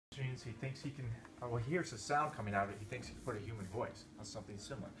machines, he thinks he can, well, he hears the sound coming out of it, he thinks he can put a human voice on something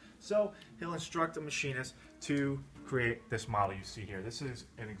similar. So he'll instruct the machinist to create this model you see here. This is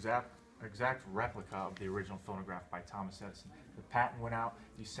an exact replica of the original phonograph by Thomas Edison. The patent went out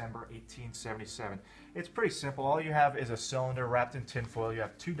December 1877. It's pretty simple. All you have is a cylinder wrapped in tinfoil. You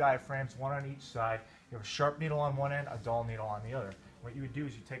have two diaphragms, one on each side. You have a sharp needle on one end, a dull needle on the other. What you would do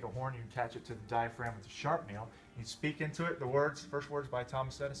is you take a horn, you attach it to the diaphragm with a sharp needle, you speak into it the words, first words by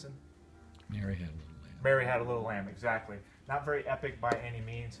Thomas Edison. Mary had a little lamb. Mary had a little lamb, exactly. Not very epic by any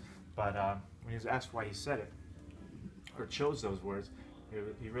means, but when he was asked why he said it, or chose those words,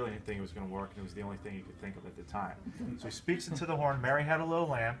 he really didn't think it was going to work, and it was the only thing he could think of at the time. So he speaks into the horn, Mary had a little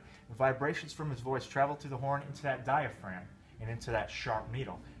lamb, and vibrations from his voice travel through the horn into that diaphragm and into that sharp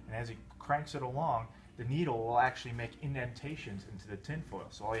needle. And as he cranks it along, the needle will actually make indentations into the tinfoil.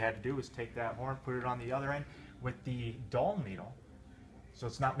 So all you had to do was take that horn, put it on the other end with the dull needle, so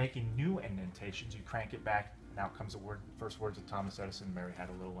it's not making new indentations. You crank it back, now comes the first words of Thomas Edison, Mary had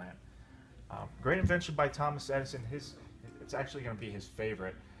a little lamb. Great invention by Thomas Edison. It's actually going to be his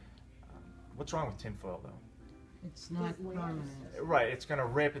favorite. What's wrong with tinfoil, though? It's not permanent. Right, it's going to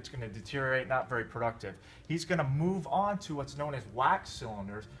rip, it's going to deteriorate, not very productive. He's going to move on to what's known as wax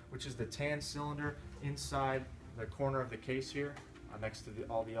cylinders, which is the tan cylinder inside the corner of the case here, next to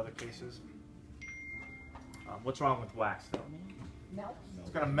all the other cases. What's wrong with wax, though? Melt. It's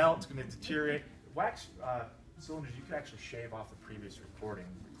going to melt, it's going to deteriorate. Wax cylinders, you could actually shave off the previous recording,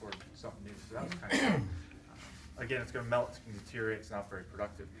 record something new, so that was kind of cool. Again, it's going to melt, it's going to deteriorate, it's not very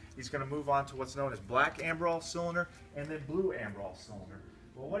productive. He's going to move on to what's known as Black Amberol cylinder and then Blue Amberol cylinder.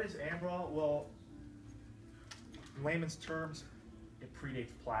 Well, what is Amberol? Well, in layman's terms, it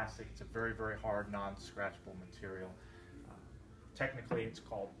predates plastic. It's a very, very hard, non-scratchable material. Technically, it's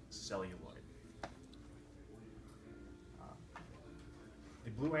called celluloid. The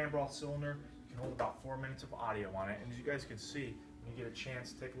Blue Amberol cylinder can hold about 4 minutes of audio on it, and as you guys can see, when you get a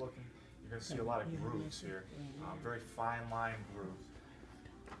chance, take a look. You're going to see a lot of grooves here, very fine line grooves.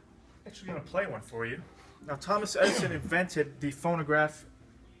 Actually going to play one for you. Now, Thomas Edison invented the phonograph,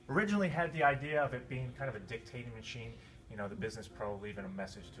 originally had the idea of it being kind of a dictating machine, you know, the business pro leaving a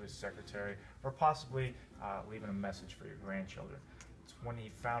message to his secretary, or possibly leaving a message for your grandchildren. It's when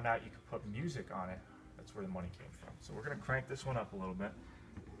he found out you could put music on it, that's where the money came from. So we're going to crank this one up a little bit.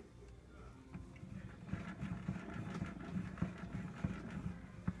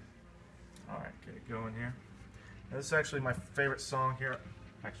 Alright, get it going here. Now, this is actually my favorite song here.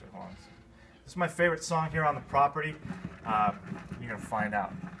 Actually, hold on. This is my favorite song here on the property. You're going to find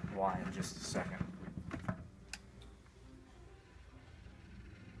out why in just a second.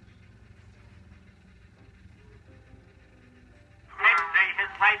 Next day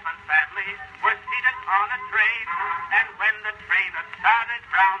his wife and family were seated on a train, and when the train had started,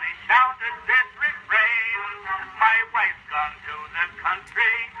 Brownie shouted this refrain: "My wife's gone to the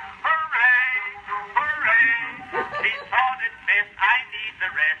country, her